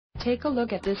Take a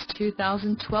look at this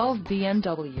 2012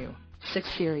 BMW 6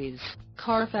 Series.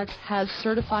 Carfax has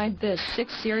certified this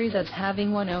 6 Series as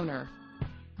having one owner.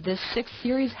 This 6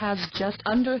 Series has just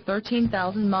under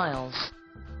 13,000 miles.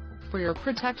 For your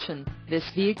protection, this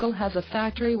vehicle has a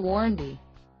factory warranty.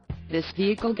 This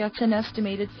vehicle gets an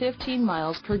estimated 15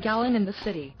 miles per gallon in the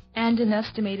city, and an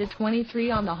estimated 23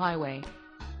 on the highway.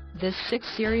 This 6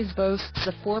 Series boasts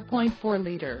a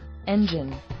 4.4-liter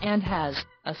engine, and has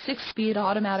a 6-speed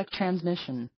automatic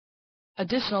transmission.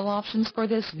 Additional options for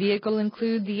this vehicle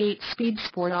include the 8-speed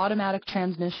sport automatic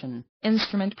transmission,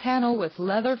 instrument panel with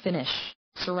leather finish,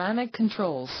 ceramic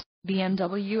controls,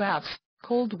 BMW apps,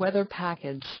 cold weather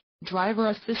package, driver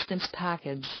assistance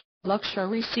package,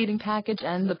 luxury seating package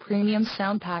and the premium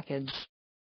sound package.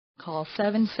 Call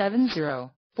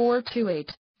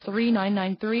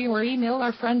 770-428-3993 or email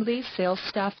our friendly sales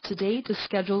staff today to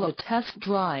schedule a test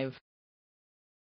drive.